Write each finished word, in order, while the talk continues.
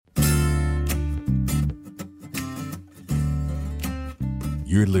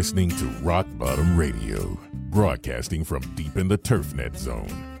You're listening to Rockbottom Radio, broadcasting from deep in the TurfNet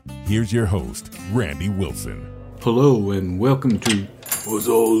zone. Here's your host, Randy Wilson. Hello and welcome to... What's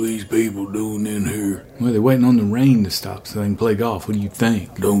all these people doing in here? Well, they're waiting on the rain to stop so they can play golf. What do you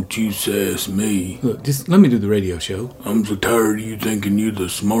think? Don't you sass me. Look, just let me do the radio show. I'm so tired of you thinking you're the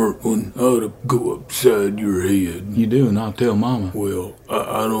smart one. I ought to go upside your head. You do, and I'll tell Mama. Well,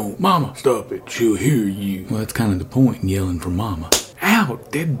 I don't... Mama! Stop it. She'll hear you. Well, that's kind of the point in yelling for Mama. Ow!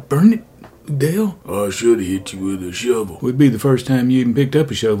 Did burn it, Dale? I should have hit you with a shovel. Would be the first time you even picked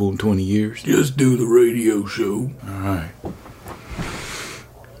up a shovel in 20 years. Just do the radio show. All right.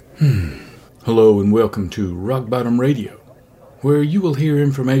 Hello and welcome to Rockbottom Radio, where you will hear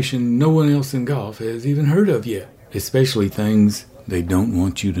information no one else in golf has even heard of yet, especially things they don't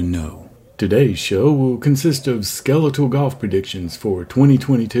want you to know. Today's show will consist of Skeletal Golf Predictions for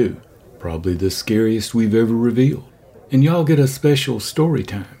 2022, probably the scariest we've ever revealed. And y'all get a special story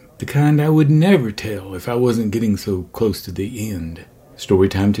time, the kind I would never tell if I wasn't getting so close to the end. Story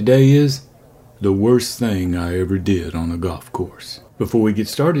time today is the worst thing I ever did on a golf course. Before we get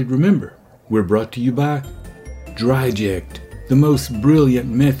started, remember, we're brought to you by DryJect, the most brilliant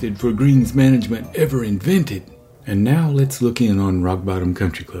method for greens management ever invented. And now let's look in on Rockbottom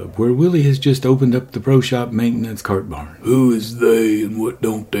Country Club, where Willie has just opened up the Pro Shop Maintenance Cart Barn. Who is they and what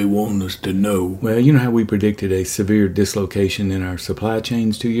don't they want us to know? Well, you know how we predicted a severe dislocation in our supply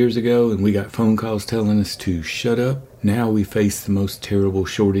chains 2 years ago, and we got phone calls telling us to shut up? Now we face the most terrible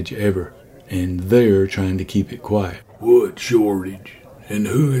shortage ever, and they're trying to keep it quiet. What shortage? And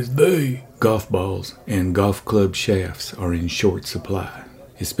who is they? Golf balls and golf club shafts are in short supply,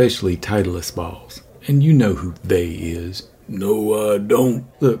 especially Titleist balls. And you know who they is. No, I don't.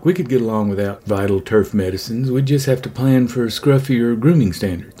 Look, we could get along without vital turf medicines. We'd just have to plan for scruffier grooming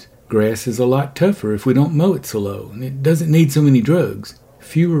standards. Grass is a lot tougher if we don't mow it so low, and it doesn't need so many drugs.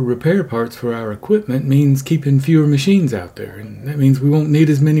 Fewer repair parts for our equipment means keeping fewer machines out there, and that means we won't need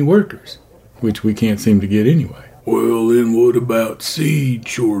as many workers, which we can't seem to get anyway. Well, then what about seed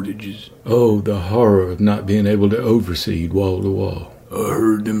shortages? Oh, the horror of not being able to overseed wall to wall. I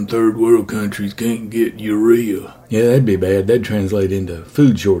heard them third world countries can't get urea. Yeah, that'd be bad. That'd translate into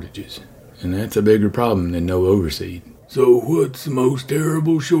food shortages, and that's a bigger problem than no overseed. So what's the most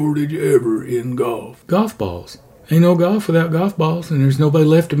terrible shortage ever in golf? Golf balls. Ain't no golf without golf balls, and there's nobody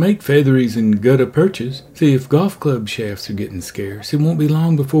left to make featheries and gutta perches. See, if golf club shafts are getting scarce, it won't be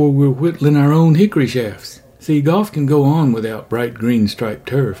long before we're whittling our own hickory shafts. See, golf can go on without bright green striped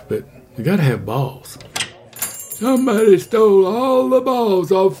turf, but we gotta have balls. Somebody stole all the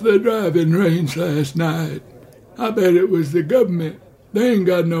balls off the driving range last night. I bet it was the government. They ain't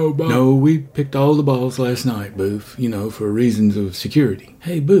got no balls. No, we picked all the balls last night, Boof, for reasons of security.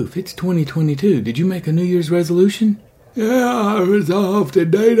 Hey, Boof, it's 2022. Did you make a New Year's resolution? Yeah, I resolved to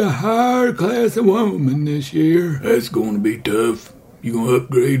date a higher class of woman this year. That's going to be tough. You gonna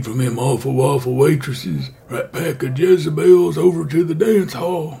upgrade from them awful waffle waitresses, right pack of Jezebels over to the dance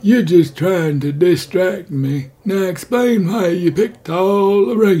hall? You're just trying to distract me. Now explain why you picked all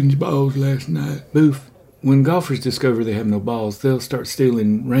the range balls last night. Boof, when golfers discover they have no balls, they'll start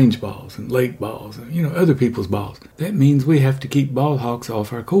stealing range balls and lake balls and, other people's balls. That means we have to keep ball hawks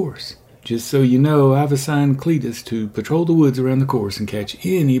off our course. Just so you know, I've assigned Cletus to patrol the woods around the course and catch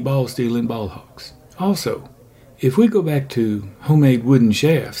any ball-stealing ball hawks. Also, if we go back to homemade wooden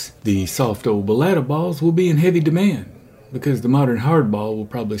shafts, the soft old balata balls will be in heavy demand, because the modern hardball will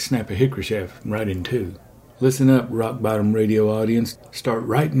probably snap a hickory shaft right in two. Listen up, Rockbottom Radio audience. Start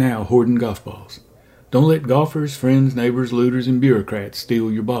right now hoarding golf balls. Don't let golfers, friends, neighbors, looters, and bureaucrats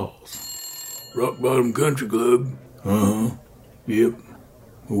steal your balls. Rockbottom Country Club? Uh-huh. Yep.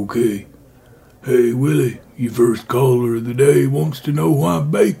 Okay. Hey, Willie, your first caller of the day wants to know why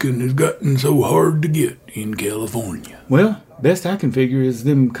bacon has gotten so hard to get in California. Well, best I can figure is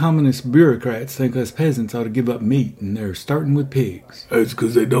them communist bureaucrats think us peasants ought to give up meat, and they're starting with pigs. That's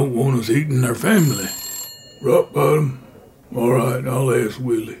because they don't want us eating their family. Rockbottom? All right, I'll ask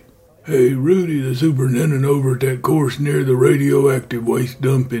Willie. Hey, Rudy, the superintendent over at that course near the radioactive waste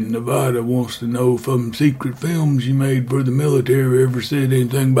dump in Nevada, wants to know if some secret films you made for the military ever said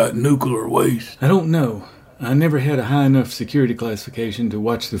anything about nuclear waste. I don't know. I never had a high enough security classification to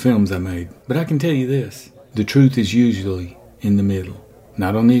watch the films I made. But I can tell you this. The truth is usually in the middle,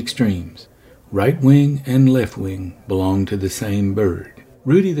 not on the extremes. Right wing and left wing belong to the same bird.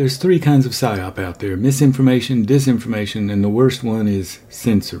 Rudy, there's 3 kinds of psyop out there: misinformation, disinformation, and the worst one is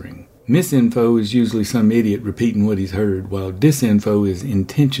censoring. Misinfo is usually some idiot repeating what he's heard, while disinfo is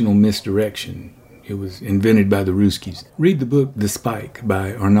intentional misdirection. It was invented by the Ruskies. Read the book The Spike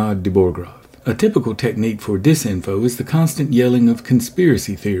by Arnaud de Bourgrave. A typical technique for disinfo is the constant yelling of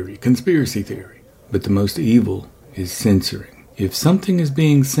conspiracy theory. But the most evil is censoring. If something is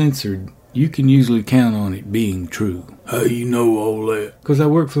being censored, you can usually count on it being true. How you know all that? Because I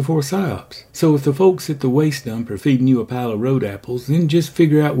work for 4 PSYOPs. So if the folks at the waste dump are feeding you a pile of road apples, then just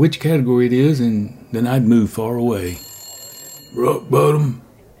figure out which category it is, and then I'd move far away. Rockbottom?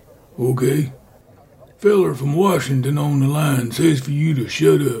 Okay. Feller from Washington on the line says for you to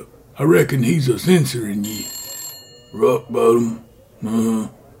shut up. I reckon he's a-censoring ye. Rockbottom?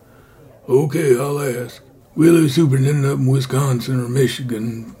 Okay, I'll ask. Willie, superintendent up in Wisconsin or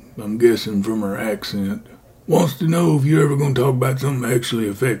Michigan, I'm guessing from her accent, wants to know if you're ever going to talk about something that actually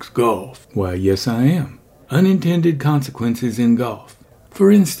affects golf. Why, yes I am. Unintended consequences in golf. For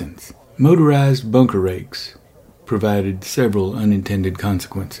instance, motorized bunker rakes provided several unintended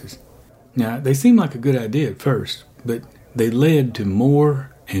consequences. Now, they seemed like a good idea at first, but they led to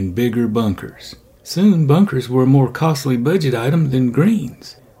more and bigger bunkers. Soon, bunkers were a more costly budget item than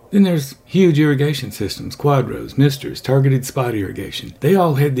greens. Then there's huge irrigation systems, quad rows, misters, targeted spot irrigation. They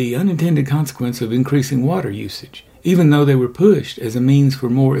all had the unintended consequence of increasing water usage, even though they were pushed as a means for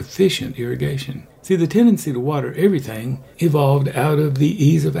more efficient irrigation. See, the tendency to water everything evolved out of the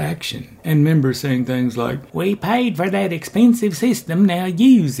ease of action, and members saying things like, "We paid for that expensive system, now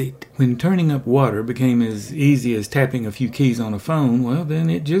use it." When turning up water became as easy as tapping a few keys on a phone, well, then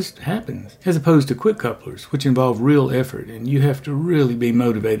it just happens. As opposed to quick couplers, which involve real effort, and you have to really be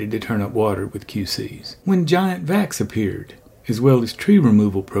motivated to turn up water with QCs. When giant vacs appeared, as well as tree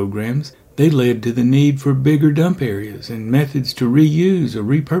removal programs, they led to the need for bigger dump areas and methods to reuse or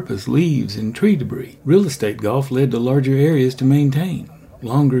repurpose leaves and tree debris. Real estate golf led to larger areas to maintain,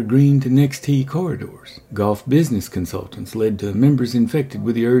 longer green to next tee corridors. Golf business consultants led to members infected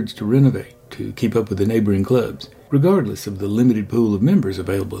with the urge to renovate, to keep up with the neighboring clubs, regardless of the limited pool of members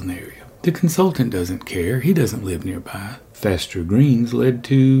available in the area. The consultant doesn't care, he doesn't live nearby. Faster greens led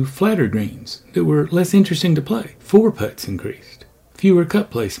to flatter greens that were less interesting to play. 4-putts increased, fewer cut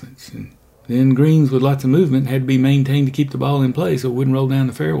placements, and then greens with lots of movement had to be maintained to keep the ball in play so it wouldn't roll down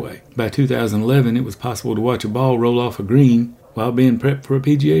the fairway. By 2011, it was possible to watch a ball roll off a green while being prepped for a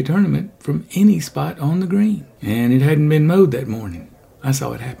PGA tournament from any spot on the green. And it hadn't been mowed that morning. I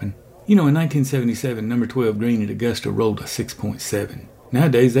saw it happen. You know, in 1977, number 12 green at Augusta rolled a 6.7.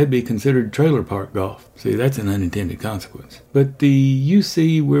 Nowadays, that'd be considered trailer park golf. See, that's an unintended consequence. But the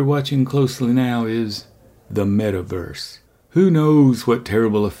UC we're watching closely now is the metaverse. Who knows what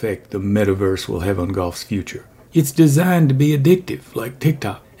terrible effect the metaverse will have on golf's future? It's designed to be addictive, like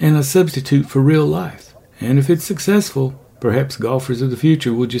TikTok, and a substitute for real life. And if it's successful, perhaps golfers of the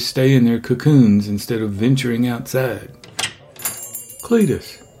future will just stay in their cocoons instead of venturing outside.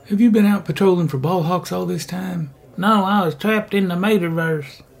 Cletus, have you been out patrolling for ball hawks all this time? No, I was trapped in the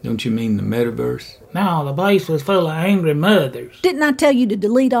metaverse. Don't you mean the metaverse? No, the place was full of angry mothers. Didn't I tell you to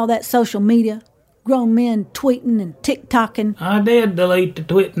delete all that social media? Grown men tweeting and TikToking. I did delete the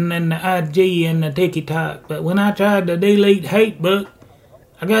twitting and the IG and the TikTok, but when I tried to delete Hatebook,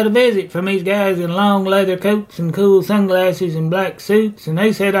 I got a visit from these guys in long leather coats and cool sunglasses and black suits, and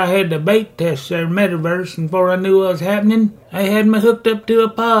they said I had to bait test their metaverse, and before I knew what was happening, they had me hooked up to a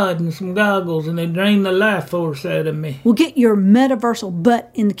pod and some goggles, and they drained the life force out of me. Well, get your metaversal butt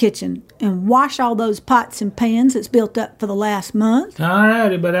in the kitchen and wash all those pots and pans that's built up for the last month.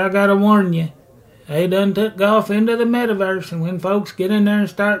 Alrighty, but I gotta warn you. They done took golf into the metaverse, and when folks get in there and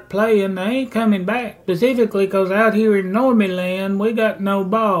start playing, they ain't coming back. Specifically, 'cause out here in Normie Land, we got no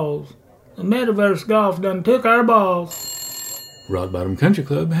balls. The metaverse golf done took our balls. Rockbottom Country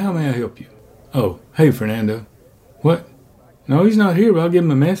Club, how may I help you? Oh, hey, Fernando. What? No, he's not here, but I'll give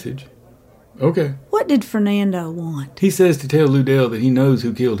him a message. Okay. What did Fernando want? He says to tell Ludell that he knows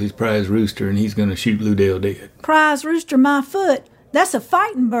who killed his prize rooster, and he's going to shoot Ludell dead. Prize rooster my foot. That's a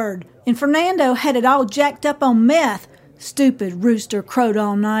fighting bird. And Fernando had it all jacked up on meth. Stupid rooster crowed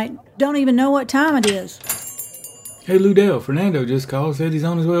all night. Don't even know what time it is. Hey, Ludell, Fernando just called, said he's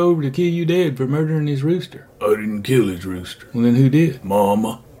on his way over to kill you dead for murdering his rooster. I didn't kill his rooster. Well, then who did?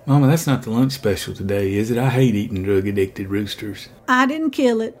 Mama. Mama, that's not the lunch special today, is it? I hate eating drug-addicted roosters. I didn't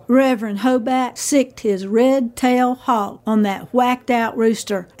kill it. Reverend Hobart sicked his red-tailed hawk on that whacked-out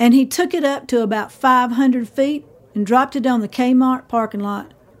rooster, and he took it up to about 500 feet and dropped it on the Kmart parking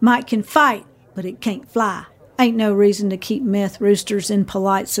lot. Mike can fight, but it can't fly. Ain't no reason to keep meth roosters in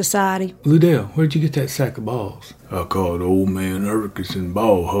polite society. Ludell, where'd you get that sack of balls? I caught old man Urkison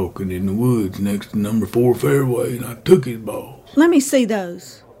ball hawking in the woods next to number 4 fairway, and I took his balls. Let me see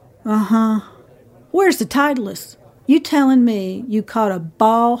those. Uh-huh. Where's the Titleist? You telling me you caught a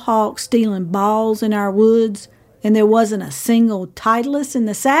ball hawk stealing balls in our woods And there wasn't a single Titleist in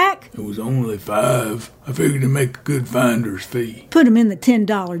the sack? It was only 5. I figured to make a good finder's fee. Put 'em in the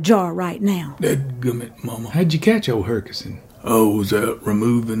 $10 jar right now. Dadgummit, Mama. How'd you catch old Herkison? I was out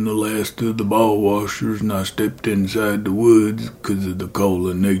removing the last of the ball washers, and I stepped inside the woods because of the call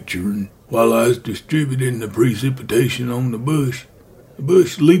of nature. And while I was distributing the precipitation on the bush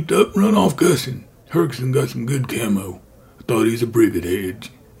leaped up and run off cussing. Herkison got some good camo. I thought he's a privet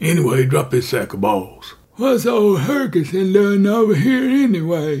hedge. Anyway, drop his sack of balls. What's old Herkison doing over here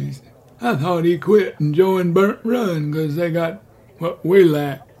anyways? I thought he quit and joined Burnt Run because they got what we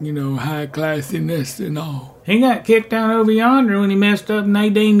lack, high classiness and all. He got kicked out over yonder when he messed up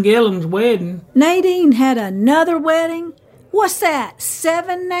Nadine Gillum's wedding. Nadine had another wedding? What's that,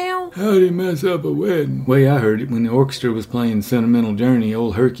 7 now? How'd he mess up a wedding? Way I heard it, when the orchestra was playing Sentimental Journey,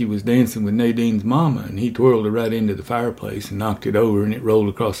 old Herky was dancing with Nadine's mama, and he twirled her right into the fireplace and knocked it over, and it rolled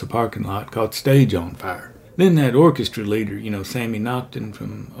across the parking lot, caught the stage on fire. Then that orchestra leader, Sammy Nocton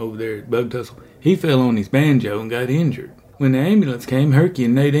from over there at Bug Tussle, he fell on his banjo and got injured. When the ambulance came, Herky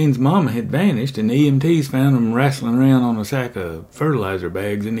and Nadine's mama had vanished, and the EMTs found them wrestling around on a sack of fertilizer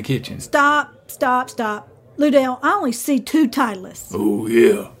bags in the kitchen. Stop. Ludell, I only see 2 Titleists. Oh,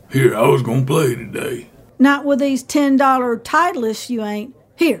 yeah. Here, I was gonna play today. Not with these $10 Titleists, you ain't.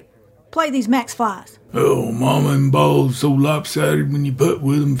 Here, play these Max Flies. Oh, Mama and balls so lopsided when you putt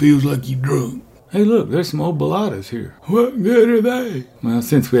with them feels like you drunk. Hey, look, there's some old Bellatas here. What good are they? Well,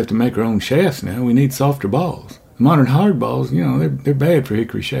 since we have to make our own shafts now, we need softer balls. The modern hard balls, they're bad for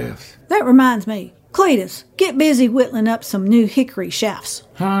hickory shafts. That reminds me. Cletus, get busy whittling up some new hickory shafts.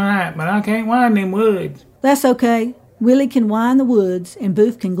 All right, but I can't wind them woods. That's okay. Willie can wind the woods, and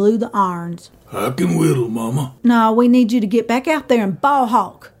Booth can glue the irons. I can whittle, Mama. No, we need you to get back out there and ball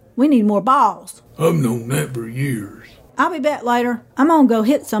hawk. We need more balls. I've known that for years. I'll be back later. I'm gonna go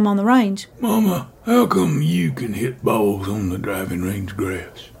hit some on the range. Mama, how come you can hit balls on the driving range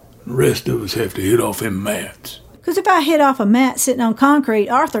grass? The rest of us have to hit off them mats. 'Cause if I hit off a mat sitting on concrete,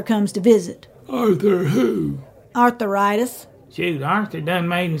 Arthur comes to visit. Arthur who? Arthuritis. Shoot, Arthur done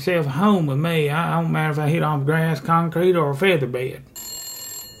made himself home with me. I don't matter if I hit off grass, concrete, or a feather bed.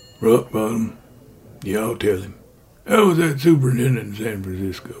 Rockbottom. Yeah, I'll tell him. How was that superintendent in San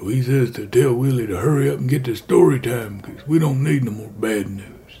Francisco? He says to tell Willie to hurry up and get to Storytime, 'cause we don't need no more bad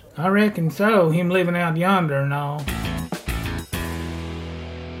news. I reckon so, him living out yonder and all.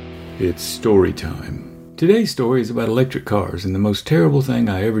 It's story time. Today's story is about electric cars and the most terrible thing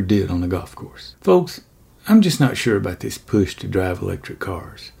I ever did on a golf course. Folks, I'm just not sure about this push to drive electric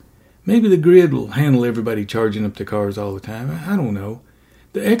cars. Maybe the grid will handle everybody charging up the cars all the time. I don't know.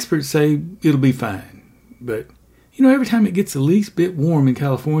 The experts say it'll be fine. But, every time it gets the least bit warm in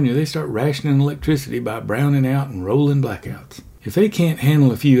California, they start rationing electricity by browning out and rolling blackouts. If they can't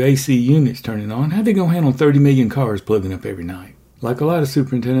handle a few AC units turning on, how they going to handle 30 million cars plugging up every night? Like a lot of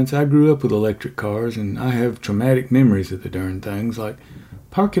superintendents, I grew up with electric cars, and I have traumatic memories of the darn things, like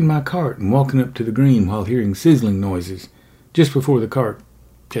parking my cart and walking up to the green while hearing sizzling noises just before the cart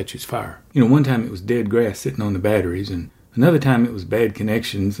catches fire. One time it was dead grass sitting on the batteries, and another time it was bad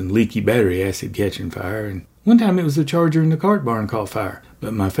connections and leaky battery acid catching fire, and one time it was the charger in the cart barn caught fire.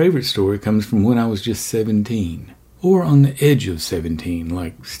 But my favorite story comes from when I was just 17, or on the edge of 17,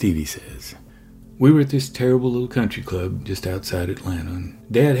 like Stevie says. We were at this terrible little country club just outside Atlanta, and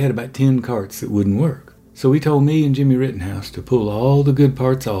Dad had about 10 carts that wouldn't work. So he told me and Jimmy Rittenhouse to pull all the good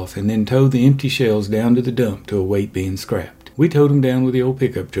parts off and then tow the empty shells down to the dump to await being scrapped. We towed them down with the old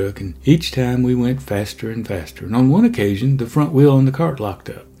pickup truck, and each time we went faster and faster. And on one occasion, the front wheel on the cart locked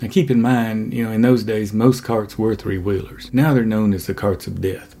up. Now keep in mind, in those days, most carts were 3-wheelers. Now they're known as the carts of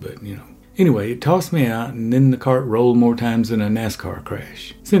death, but, Anyway, it tossed me out, and then the cart rolled more times than a NASCAR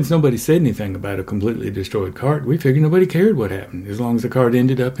crash. Since nobody said anything about a completely destroyed cart, we figured nobody cared what happened, as long as the cart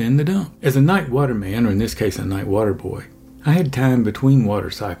ended up in the dump. As a night waterman, or in this case a night water boy, I had time between water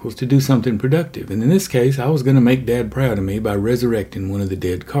cycles to do something productive, and in this case I was going to make Dad proud of me by resurrecting one of the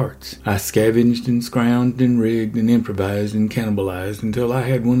dead carts. I scavenged and scrounged and rigged and improvised and cannibalized until I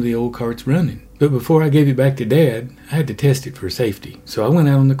had one of the old carts running. But before I gave it back to Dad, I had to test it for safety, so I went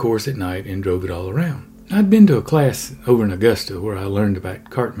out on the course at night and drove it all around. I'd been to a class over in Augusta where I learned about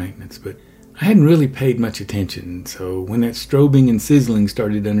cart maintenance, but I hadn't really paid much attention, so when that strobing and sizzling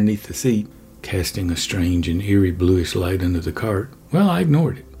started underneath the seat, casting a strange and eerie bluish light under the cart, well, I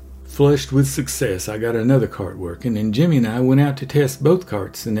ignored it. Flushed with success, I got another cart working, and Jimmy and I went out to test both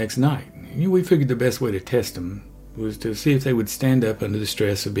carts the next night. We figured the best way to test them was to see if they would stand up under the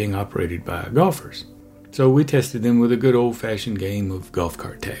stress of being operated by golfers. So we tested them with a good old-fashioned game of golf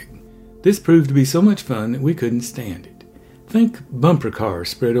cart tag. This proved to be so much fun that we couldn't stand it. Think bumper cars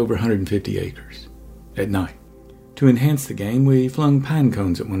spread over 150 acres at night. To enhance the game, we flung pine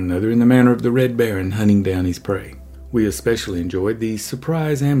cones at one another in the manner of the Red Baron hunting down his prey. We especially enjoyed the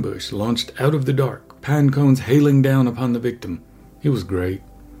surprise ambush launched out of the dark, pine cones hailing down upon the victim. It was great.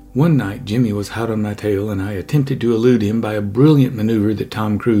 One night, Jimmy was hot on my tail, and I attempted to elude him by a brilliant maneuver that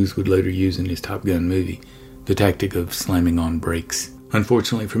Tom Cruise would later use in his Top Gun movie, the tactic of slamming on brakes.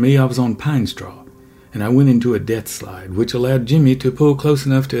 Unfortunately for me, I was on pine straw, and I went into a death slide, which allowed Jimmy to pull close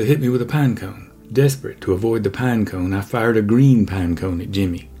enough to hit me with a pine cone. Desperate to avoid the pine cone, I fired a green pine cone at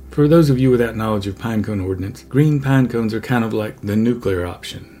Jimmy. For those of you without knowledge of pine cone ordnance, green pine cones are kind of like the nuclear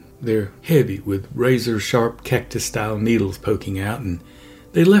option. They're heavy with razor-sharp cactus-style needles poking out, and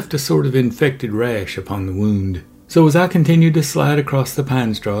they left a sort of infected rash upon the wound. So as I continued to slide across the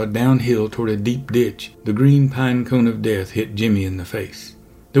pine straw downhill toward a deep ditch, the green pine cone of death hit Jimmy in the face.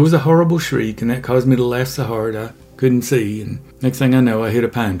 There was a horrible shriek, and that caused me to laugh so hard I couldn't see, and next thing I know, I hit a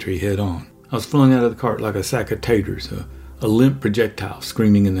pine tree head on. I was flung out of the cart like a sack of taters, a limp projectile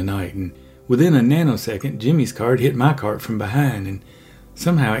screaming in the night, and within a nanosecond, Jimmy's cart hit my cart from behind, and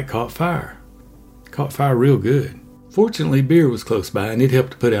somehow it caught fire. It caught fire real good. Fortunately, beer was close by, and it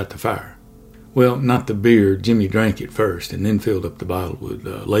helped to put out the fire. Well, not the beer. Jimmy drank it first, and then filled up the bottle with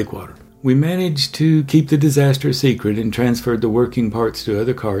lake water. We managed to keep the disaster a secret and transferred the working parts to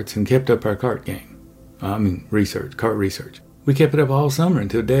other carts and kept up our cart game. Cart research. We kept it up all summer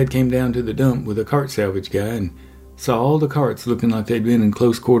until Dad came down to the dump with a cart salvage guy and saw all the carts looking like they'd been in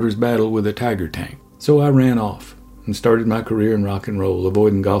close quarters battle with a tiger tank. So I ran off and started my career in rock and roll,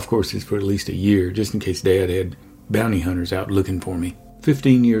 avoiding golf courses for at least a year, just in case Dad had bounty hunters out looking for me.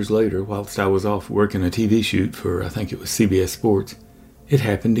 15 years later, whilst I was off working a TV shoot for, I think it was CBS Sports, it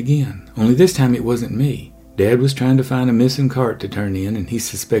happened again. Only this time it wasn't me. Dad was trying to find a missing cart to turn in, and he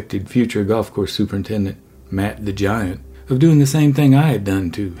suspected future golf course superintendent Matt the Giant of doing the same thing I had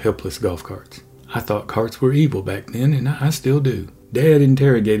done to helpless golf carts. I thought carts were evil back then, and I still do. Dad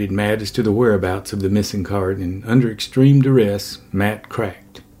interrogated Matt as to the whereabouts of the missing cart, and under extreme duress, Matt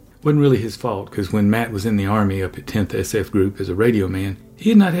cracked. Wasn't really his fault, because when Matt was in the Army up at 10th SF Group as a radio man, he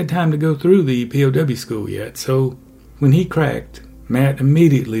had not had time to go through the POW school yet, so when he cracked, Matt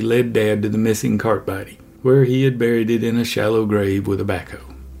immediately led Dad to the missing cart body, where he had buried it in a shallow grave with a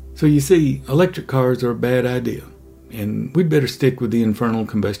backhoe. So you see, electric cars are a bad idea, and we'd better stick with the internal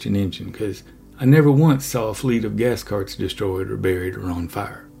combustion engine, because I never once saw a fleet of gas carts destroyed or buried or on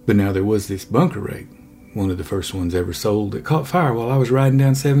fire. But now there was this bunker rig, one of the first ones ever sold, that caught fire while I was riding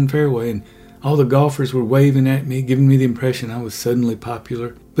down 7 Fairway, and all the golfers were waving at me, giving me the impression I was suddenly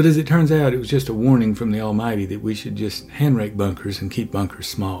popular. But as it turns out, it was just a warning from the Almighty that we should just hand-rake bunkers and keep bunkers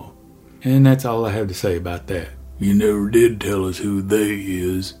small. And that's all I have to say about that. You never did tell us who they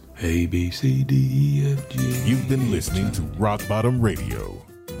is. A, B, C, D, E, F, G. You've been listening to Rockbottom Radio,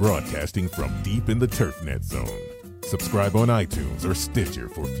 broadcasting from deep in the TurfNet zone. Subscribe on iTunes or Stitcher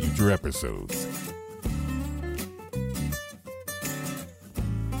for future episodes.